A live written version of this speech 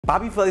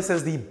Bobby Flay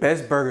says the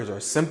best burgers are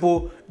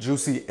simple,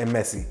 juicy, and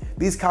messy.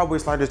 These Cowboy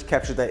Sliders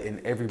capture that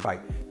in every bite.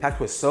 Packed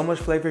with so much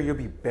flavor, you'll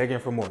be begging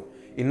for more.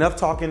 Enough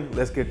talking,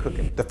 let's get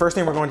cooking. The first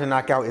thing we're going to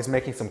knock out is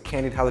making some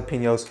candied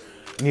jalapenos.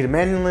 You need a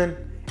mandolin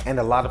and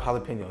a lot of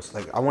jalapenos.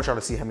 Like, I want y'all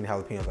to see how many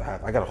jalapenos I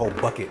have. I got a whole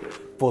bucket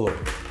full of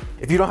them.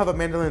 If you don't have a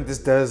mandolin,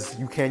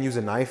 you can use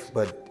a knife,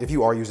 but if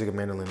you are using a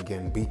mandolin,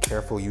 again, be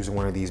careful using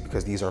one of these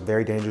because these are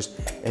very dangerous.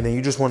 And then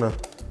you just wanna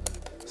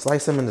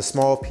slice them into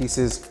small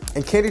pieces.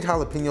 And candied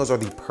jalapenos are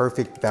the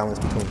perfect balance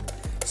between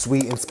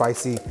sweet and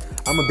spicy.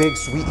 I'm a big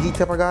sweet heat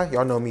type of guy.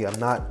 Y'all know me, I'm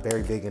not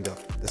very big into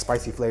the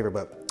spicy flavor,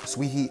 but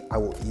sweet heat, I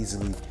will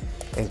easily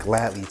and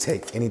gladly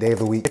take any day of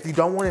the week. If you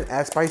don't want it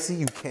as spicy,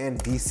 you can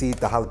de-seed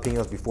the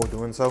jalapenos before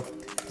doing so,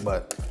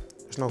 but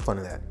there's no fun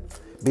in that.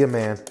 Be a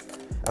man,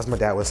 as my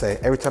dad would say.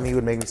 Every time he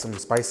would make me something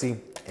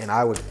spicy and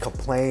I would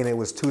complain it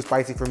was too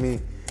spicy for me,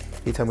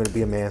 he'd tell me to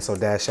be a man. So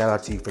Dad, shout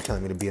out to you for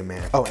telling me to be a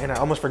man. Oh, and I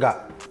almost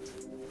forgot.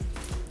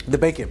 The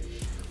bacon.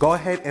 Go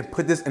ahead and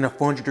put this in a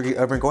 400-degree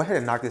oven. Go ahead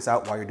and knock this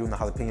out while you're doing the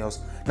jalapenos.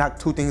 Not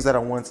two things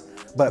at once,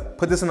 but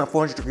put this in a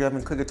 400-degree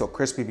oven, cook it till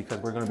crispy because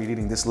we're gonna be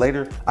eating this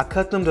later. I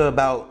cut them to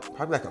about,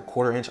 probably like a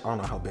 1/4 inch. I don't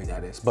know how big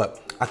that is,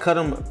 but I cut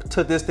them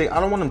to this thing.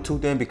 I don't want them too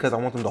thin because I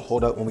want them to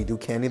hold up when we do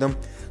candy them.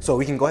 So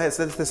we can go ahead and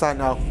set this aside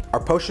now. Our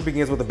potion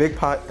begins with a big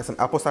pot and some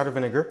apple cider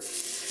vinegar.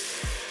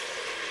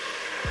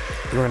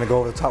 We're gonna go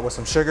over the top with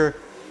some sugar.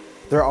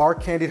 There are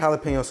candied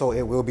jalapenos, so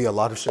it will be a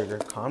lot of sugar.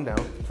 Calm down,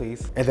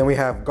 please. And then we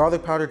have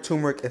garlic powder,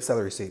 turmeric, and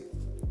celery seed.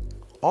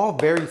 All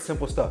very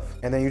simple stuff.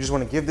 And then you just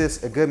wanna give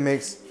this a good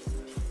mix.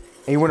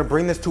 And you wanna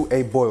bring this to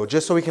a boil,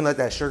 just so we can let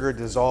that sugar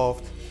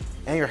dissolve.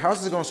 And your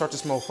house is gonna start to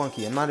smell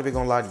funky. I'm not even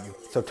gonna lie to you.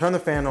 So turn the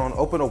fan on,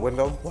 open a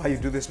window while you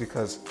do this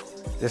because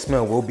this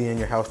smell will be in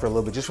your house for a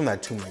little bit, just from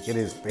that turmeric. It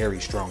is very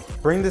strong.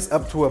 Bring this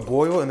up to a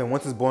boil, and then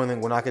once it's boiling,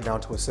 we'll knock it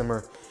down to a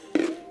simmer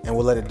and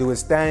we'll let it do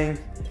its thing.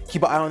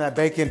 Keep an eye on that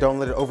bacon, don't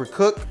let it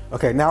overcook.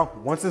 Okay, now,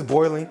 once it's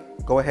boiling,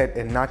 go ahead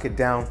and knock it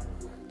down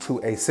to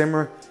a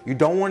simmer. You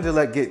don't want it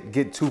to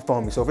get too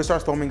foamy. So if it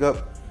starts foaming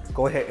up,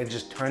 go ahead and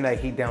just turn that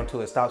heat down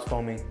till it stops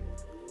foaming.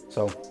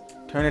 So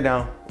turn it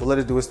down, we'll let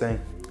it do its thing.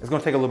 It's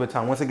gonna take a little bit of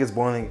time. Once it gets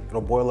boiling,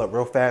 it'll boil up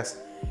real fast,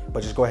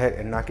 but just go ahead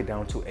and knock it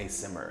down to a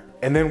simmer.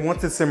 And then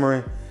once it's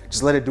simmering,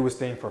 just let it do its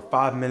thing for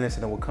 5 minutes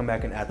and then we'll come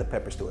back and add the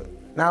peppers to it.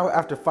 Now,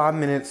 after 5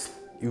 minutes,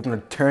 you're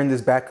gonna turn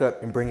this back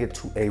up and bring it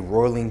to a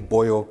roiling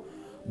boil.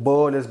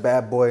 Boil this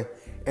bad boy,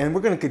 and we're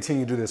gonna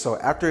continue to do this. So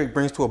after it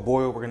brings to a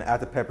boil, we're gonna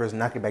add the peppers,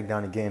 knock it back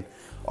down again.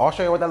 I'll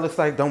show you what that looks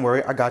like, don't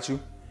worry, I got you.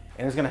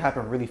 And it's gonna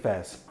happen really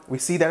fast. We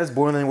see that it's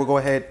boiling, we'll go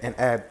ahead and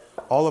add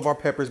all of our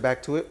peppers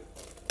back to it.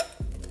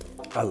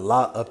 A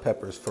lot of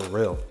peppers, for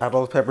real. Add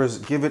all those peppers,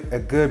 give it a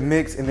good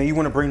mix, and then you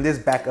wanna bring this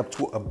back up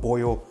to a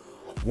boil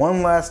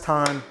one last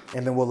time,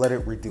 and then we'll let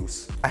it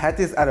reduce. I had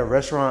this at a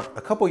restaurant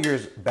a couple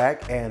years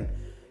back, and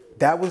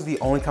that was the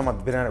only time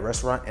I've been at a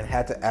restaurant and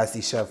had to ask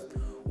the chef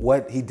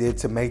what he did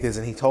to make this,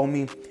 and he told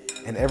me,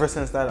 and ever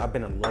since that, I've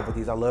been in love with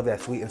these. I love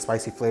that sweet and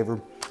spicy flavor,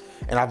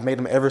 and I've made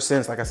them ever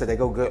since. Like I said, they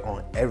go good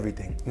on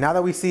everything. Now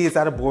that we see it's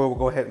at a boil, we'll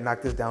go ahead and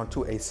knock this down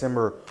to a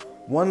simmer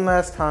one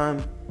last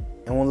time,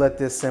 and we'll let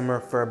this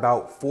simmer for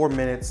about 4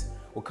 minutes.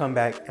 We'll come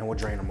back and we'll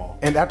drain them all.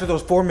 And after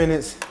those 4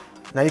 minutes,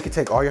 now you can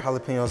take all your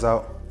jalapenos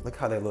out. Look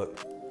how they look,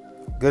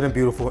 good and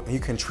beautiful, and you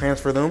can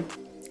transfer them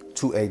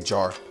to a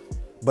jar.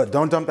 But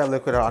don't dump that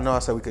liquid out. I know I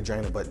said we could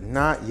drain it, but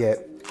not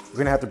yet. We're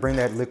gonna have to bring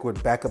that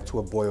liquid back up to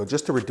a boil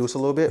just to reduce a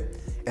little bit,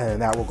 and then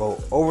that will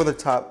go over the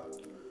top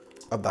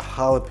of the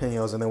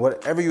jalapenos, and then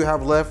whatever you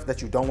have left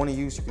that you don't wanna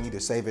use, you can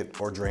either save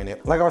it or drain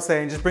it. Like I was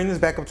saying, just bring this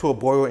back up to a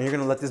boil, and you're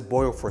gonna let this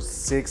boil for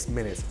 6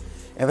 minutes.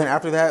 And then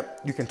after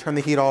that, you can turn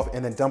the heat off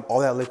and then dump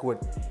all that liquid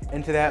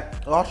into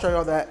that. I'll show you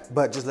all that,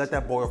 but just let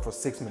that boil for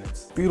 6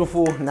 minutes.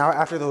 Beautiful. Now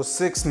after those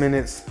 6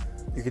 minutes,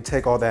 you can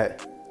take all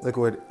that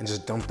liquid and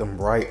just dump them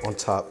right on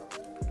top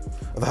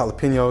of the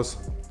jalapenos.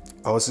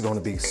 Oh, this is gonna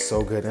be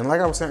so good. And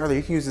like I was saying earlier,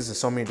 you can use this in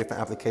so many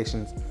different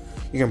applications.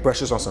 You can brush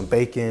this on some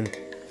bacon,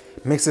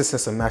 mix this in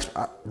some mashed,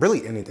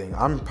 really anything.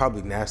 I'm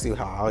probably nasty with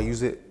how I'll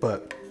use it,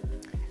 but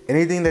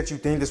anything that you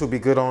think this would be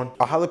good on.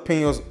 Our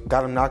jalapenos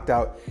got them knocked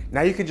out.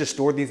 Now you can just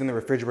store these in the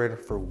refrigerator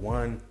for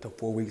 1 to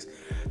 4 weeks.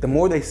 The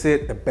more they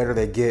sit, the better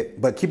they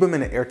get, but keep them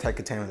in an airtight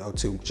container though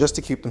too, just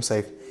to keep them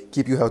safe,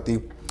 keep you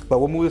healthy. But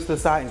we'll move this to the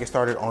side and get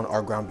started on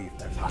our ground beef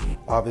that's hot.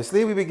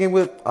 Obviously, we begin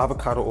with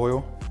avocado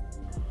oil.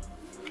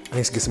 I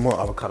need to get some more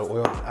avocado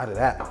oil out of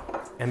that.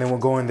 And then we'll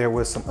go in there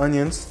with some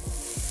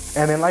onions.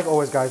 And then like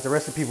always guys, the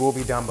recipe will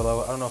be down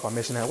below. I don't know if I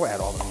mentioned that, we'll add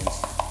all the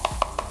onions.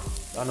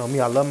 I know me,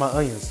 I love my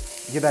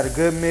onions. Give that a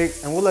good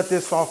mix, and we'll let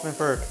this soften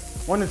for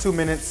 1 to 2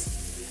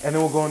 minutes. And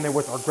then we'll go in there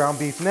with our ground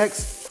beef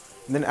next.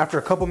 And then after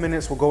a couple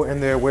minutes, we'll go in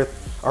there with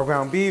our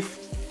ground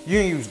beef. You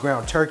can use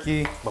ground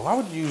turkey, but why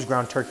would you use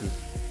ground turkey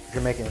if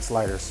you're making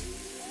sliders?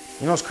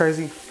 You know what's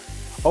crazy?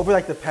 Over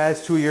like the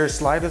past 2 years,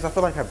 sliders, I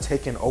feel like have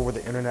taken over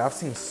the internet. I've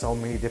seen so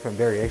many different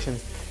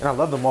variations, and I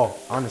love them all,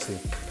 honestly.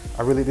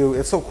 I really do.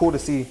 It's so cool to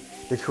see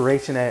the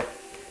creation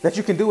that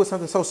you can do with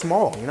something so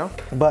small, you know?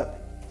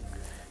 But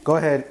go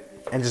ahead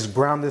and just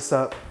brown this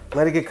up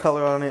let it get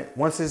color on it.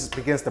 Once this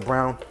begins to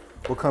brown,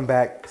 we'll come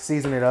back,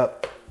 season it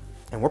up,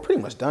 and we're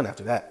pretty much done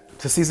after that.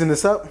 To season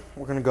this up,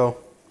 we're gonna go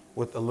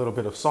with a little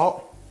bit of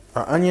salt,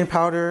 our onion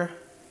powder,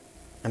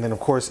 and then of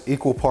course,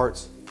 equal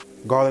parts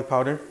garlic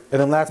powder. And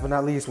then last but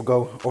not least, we'll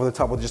go over the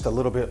top with just a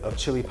little bit of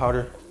chili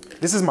powder.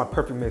 This is my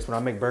perfect mix when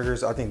I make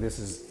burgers. I think this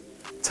is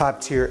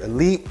top tier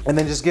elite. And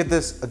then just give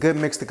this a good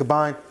mix to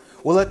combine.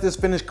 We'll let this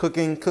finish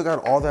cooking, cook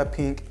out all that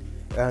pink,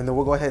 and then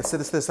we'll go ahead and set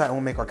this to the side and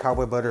we'll make our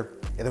cowboy butter,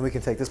 and then we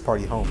can take this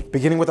party home.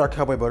 Beginning with our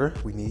cowboy butter,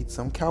 we need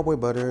some cowboy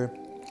butter.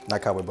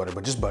 Not cowboy butter,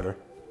 but just butter.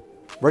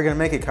 We're gonna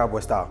make it cowboy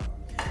style.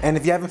 And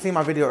if you haven't seen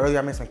my video earlier,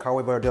 I made some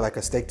cowboy butter, did like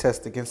a steak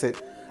test against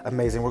it.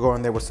 Amazing. We're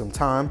going there with some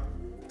thyme,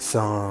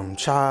 some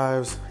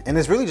chives, and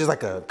it's really just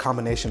like a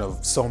combination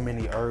of so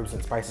many herbs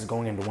and spices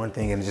going into one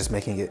thing and just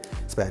making it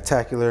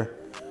spectacular.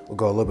 We'll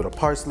go a little bit of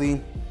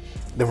parsley.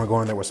 Then we're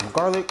going there with some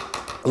garlic,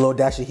 a little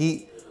dash of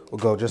heat. We'll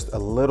go just a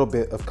little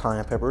bit of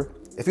cayenne pepper.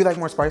 If you like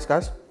more spice,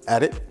 guys,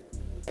 add it.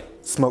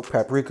 Smoked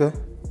paprika.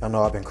 I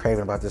know I've been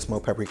craving about this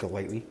smoked paprika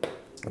lately.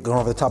 Going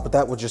over the top of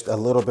that with just a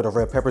little bit of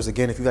red peppers.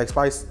 Again, if you like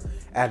spice,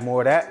 add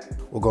more of that.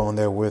 We'll go in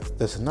there with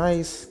this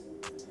nice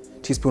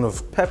teaspoon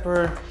of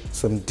pepper,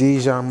 some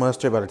Dijon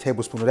mustard, about a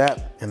tablespoon of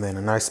that, and then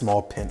a nice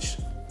small pinch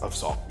of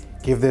salt.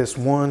 Give this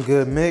one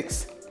good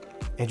mix,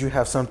 and you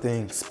have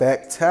something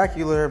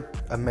spectacular,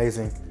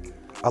 amazing.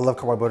 I love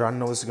cowboy butter. I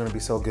know this is gonna be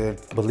so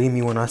good. Believe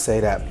me when I say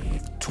that.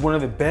 To one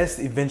of the best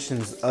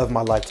inventions of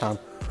my lifetime,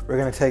 we're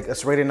gonna take a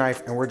serrated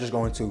knife and we're just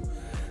going to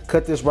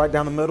cut this right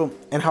down the middle.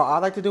 And how I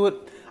like to do it,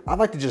 I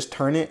like to just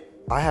turn it.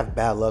 I have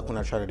bad luck when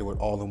I try to do it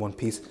all in one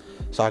piece.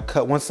 So I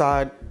cut one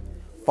side,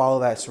 follow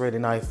that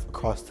serrated knife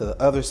across to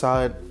the other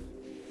side.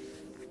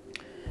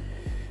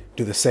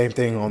 Do the same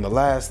thing on the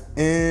last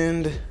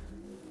end.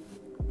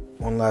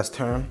 One last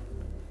turn.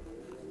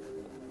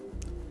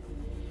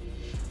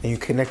 And you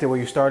connect it where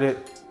you started.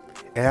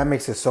 And that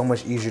makes it so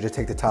much easier to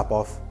take the top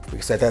off. We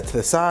can set that to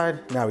the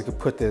side. Now we can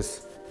put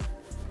this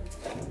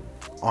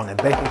on a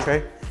baking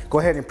tray. Go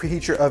ahead and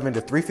preheat your oven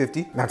to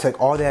 350. Now take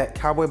all that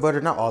cowboy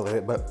butter, not all of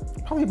it,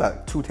 but probably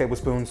about 2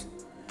 tablespoons.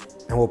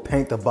 And we'll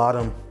paint the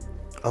bottom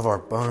of our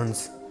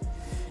buns.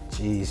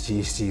 Jeez,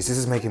 this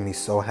is making me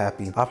so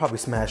happy. I'll probably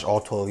smash all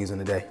 12 of these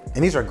in a day.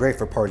 And these are great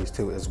for parties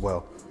too as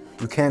well.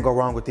 You can't go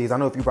wrong with these. I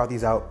know if you brought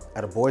these out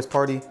at a boys'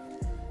 party,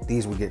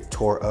 these would get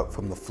tore up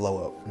from the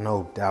flow up,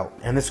 no doubt.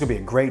 And this is gonna be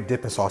a great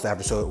dipping sauce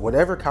after. So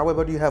whatever cowboy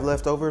butter you have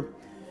left over,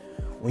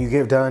 when you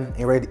get done and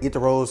you're ready to eat the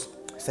rolls,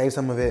 save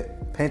some of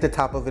it, paint the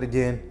top of it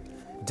again,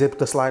 dip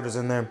the sliders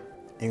in there,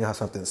 and you have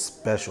something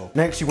special.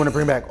 Next, you wanna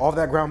bring back all of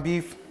that ground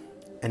beef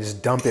and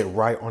just dump it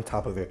right on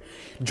top of it.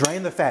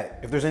 Drain the fat.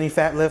 If there's any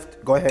fat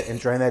left, go ahead and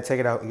drain that, take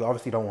it out. You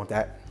obviously don't want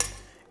that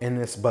in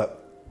this,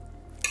 but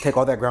take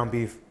all that ground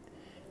beef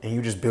and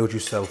you just build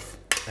yourself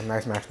a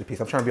nice masterpiece.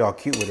 I'm trying to be all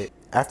cute with it.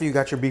 After you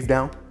got your beef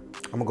down,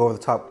 I'm gonna go over the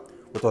top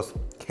with those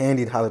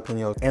candied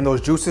jalapenos. And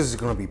those juices is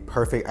gonna be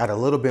perfect. Add a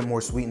little bit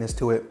more sweetness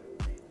to it.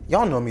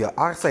 Y'all know me,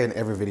 I say in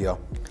every video,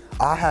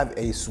 I have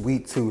a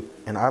sweet tooth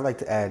and I like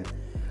to add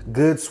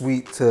good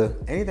sweet to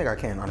anything I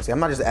can, honestly. I'm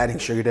not just adding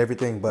sugar to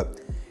everything,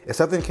 but if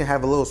something can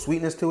have a little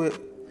sweetness to it,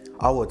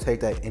 I will take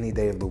that any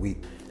day of the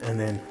week. And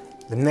then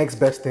the next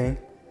best thing,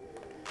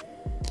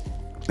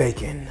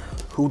 bacon.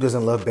 Who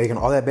doesn't love bacon?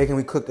 All that bacon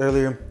we cooked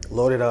earlier,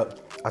 load it up.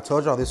 I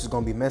told y'all this is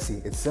gonna be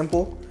messy. It's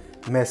simple,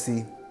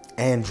 messy,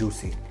 and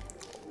juicy.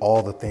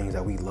 All the things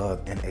that we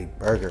love in a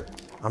burger.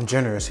 I'm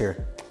generous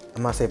here.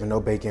 I'm not saving no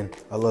bacon.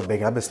 I love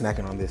bacon. I've been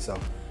snacking on this, so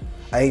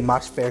I ate my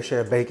fair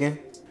share of bacon.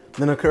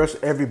 Then of course,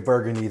 every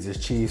burger needs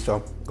its cheese,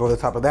 so go to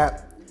the top of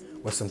that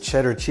with some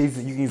cheddar cheese.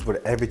 You can use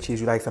whatever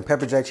cheese you like. Some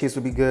pepper jack cheese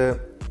would be good.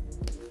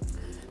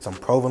 Some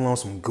provolone,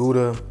 some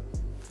Gouda.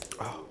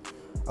 Oh,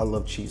 I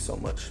love cheese so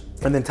much.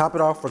 And then top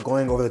it off, we're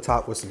going over the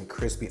top with some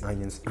crispy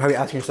onions. You're probably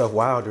asking yourself,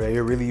 wow, Dre,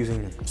 you're really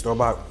using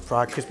store-bought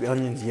fried crispy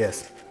onions?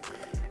 Yes.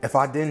 If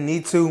I didn't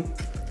need to,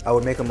 I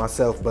would make them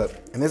myself,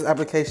 but in this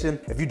application,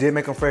 if you did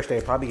make them fresh,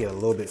 they'd probably get a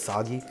little bit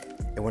soggy.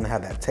 It wouldn't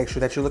have that texture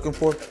that you're looking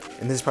for,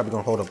 and this is probably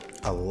gonna hold up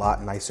a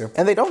lot nicer.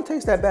 And they don't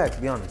taste that bad, to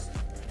be honest.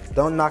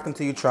 Don't knock them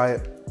till you try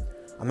it.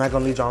 I'm not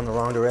gonna lead y'all in the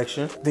wrong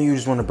direction. Then you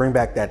just wanna bring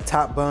back that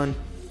top bun,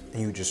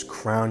 and you just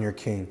crown your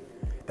king.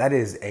 That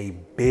is a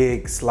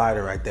big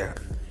slider right there.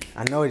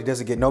 I know it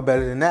doesn't get no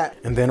better than that.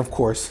 And then of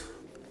course,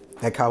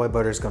 that cowboy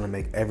butter is gonna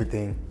make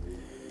everything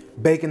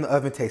bake in the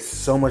oven taste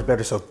so much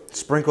better. So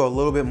sprinkle a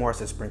little bit more, I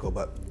said sprinkle,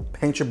 but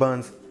paint your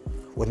buns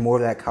with more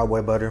of that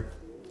cowboy butter.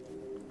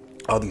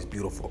 All these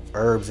beautiful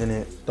herbs in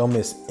it. Don't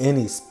miss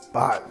any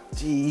spot.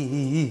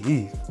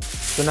 Jeez.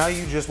 So now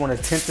you just wanna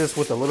tint this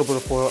with a little bit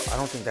of foil. I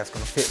don't think that's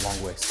gonna fit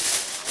long ways.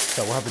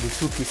 So we'll have to do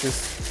 2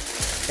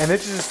 pieces. And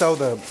this is just so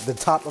the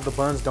top of the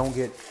buns don't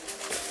get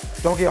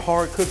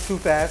hard cooked too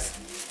fast.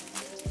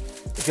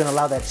 It's gonna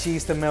allow that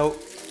cheese to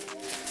melt.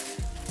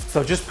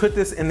 So just put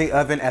this in the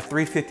oven at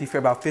 350 for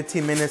about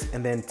 15 minutes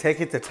and then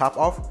take it the top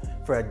off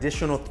for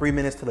additional 3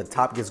 minutes till the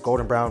top gets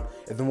golden brown.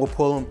 And then we'll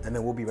pull them and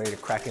then we'll be ready to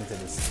crack into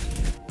this.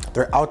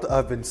 They're out the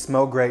oven,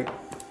 smell great,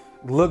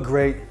 look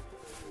great.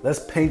 Let's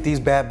paint these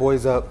bad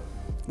boys up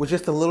with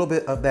just a little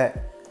bit of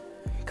that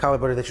cowboy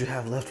butter that you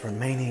have left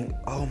remaining.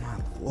 Oh my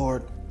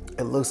Lord,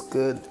 it looks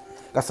good.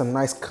 Got some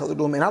nice color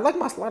to them. And I like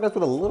my sliders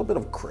with a little bit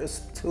of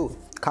crisp too.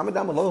 Comment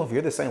down below if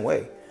you're the same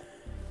way.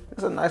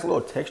 It's a nice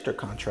little texture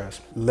contrast.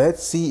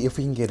 Let's see if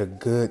we can get a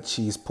good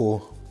cheese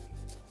pull.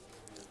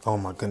 Oh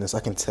my goodness, I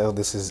can tell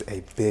this is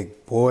a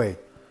big boy.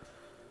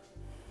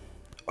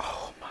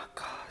 Oh my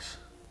gosh.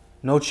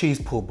 No cheese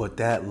pull, but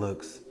that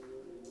looks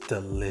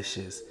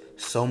delicious.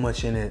 So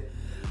much in it.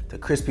 The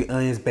crispy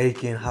onions,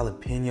 bacon,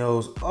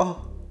 jalapenos.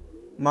 Oh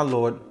my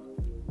Lord.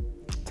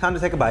 Time to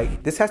take a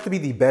bite. This has to be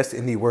the best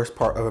and the worst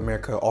part of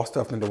America, all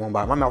stuffed into one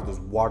bite. My mouth is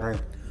watering.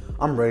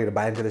 I'm ready to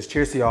bite into this.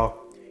 Cheers to y'all.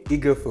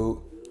 Eat good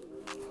food.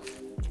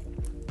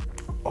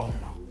 Oh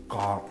my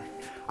God.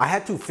 I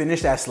had to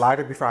finish that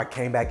slider before I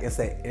came back and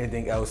say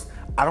anything else.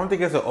 I don't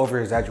think it's an over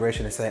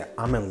exaggeration to say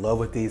I'm in love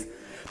with these.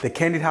 The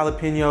candied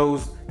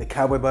jalapenos, the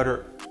cowboy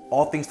butter,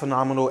 all things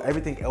phenomenal.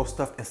 Everything else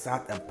stuffed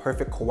inside that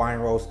perfect Hawaiian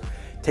rolls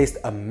taste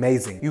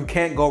amazing. You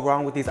can't go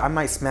wrong with these. I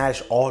might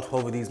smash all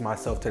 12 of these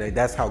myself today.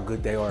 That's how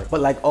good they are. But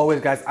like always,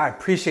 guys, I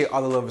appreciate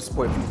all the love and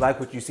support. If you like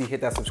what you see,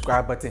 hit that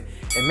subscribe button.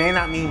 It may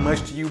not mean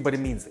much to you, but it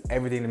means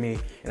everything to me.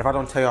 And if I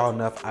don't tell y'all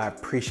enough, I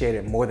appreciate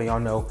it more than y'all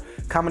know.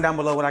 Comment down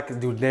below what I can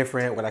do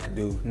different, what I can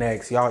do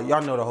next. Y'all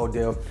know the whole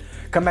deal.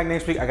 Come back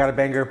next week. I got a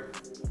banger.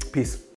 Peace.